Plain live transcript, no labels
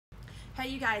Hey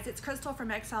you guys, it's Crystal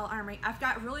from Exile Armory. I've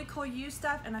got really cool used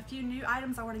stuff and a few new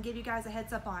items I want to give you guys a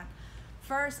heads up on.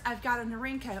 First, I've got a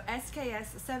Norinco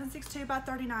SKS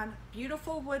 762x39,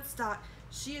 beautiful wood stock.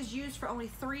 She is used for only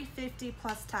 $350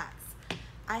 plus tax.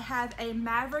 I have a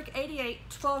Maverick 88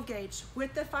 12 gauge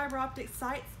with the fiber optic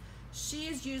sights. She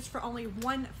is used for only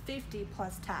 $150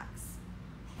 plus tax.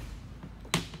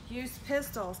 Used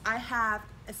pistols, I have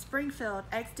a Springfield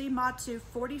XD Mod 2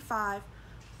 45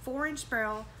 4-inch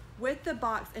barrel with the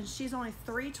box, and she's only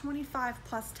 $325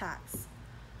 plus tax.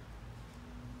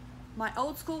 My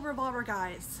old school revolver,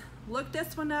 guys, look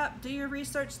this one up, do your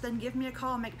research, then give me a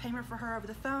call and make payment for her over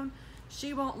the phone.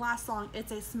 She won't last long.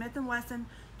 It's a Smith & Wesson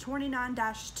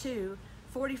 29-2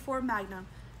 44 Magnum.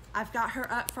 I've got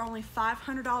her up for only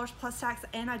 $500 plus tax,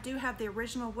 and I do have the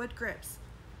original wood grips.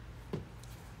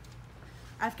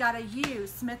 I've got a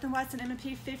used Smith & Wesson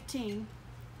M&P 15.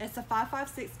 It's a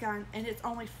 5.56 gun, and it's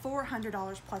only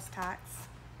 $400 plus tax.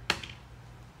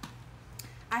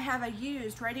 I have a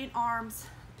used Radiant Arms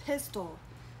pistol.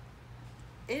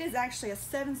 It is actually a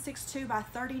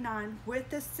 7.62x39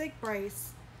 with the SIG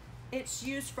brace. It's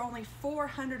used for only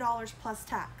 $400 plus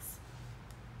tax.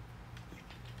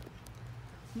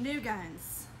 New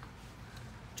guns.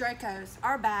 Dracos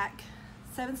are back.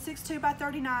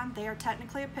 7.62x39. They are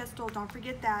technically a pistol, don't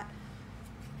forget that.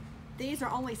 These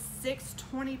are only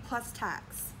 $620 plus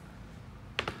tax.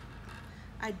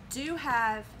 I do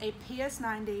have a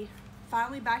PS90,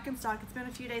 finally back in stock. It's been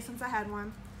a few days since I had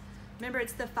one. Remember,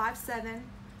 it's the 5.7, and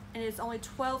it's only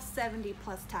 $1270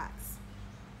 plus tax.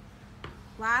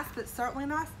 Last but certainly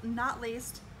not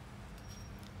least,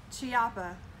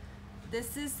 Chiappa.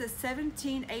 This is the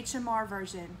 17 HMR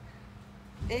version.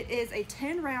 It is a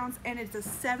 10 rounds, and it's a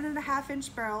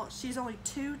 7.5-inch barrel. She's only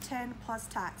 $210 plus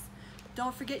tax.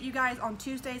 Don't forget, you guys, on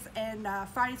Tuesdays and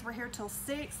Fridays we're here till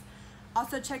 6.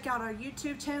 Also check out our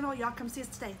YouTube channel. Y'all come see us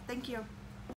today. Thank you.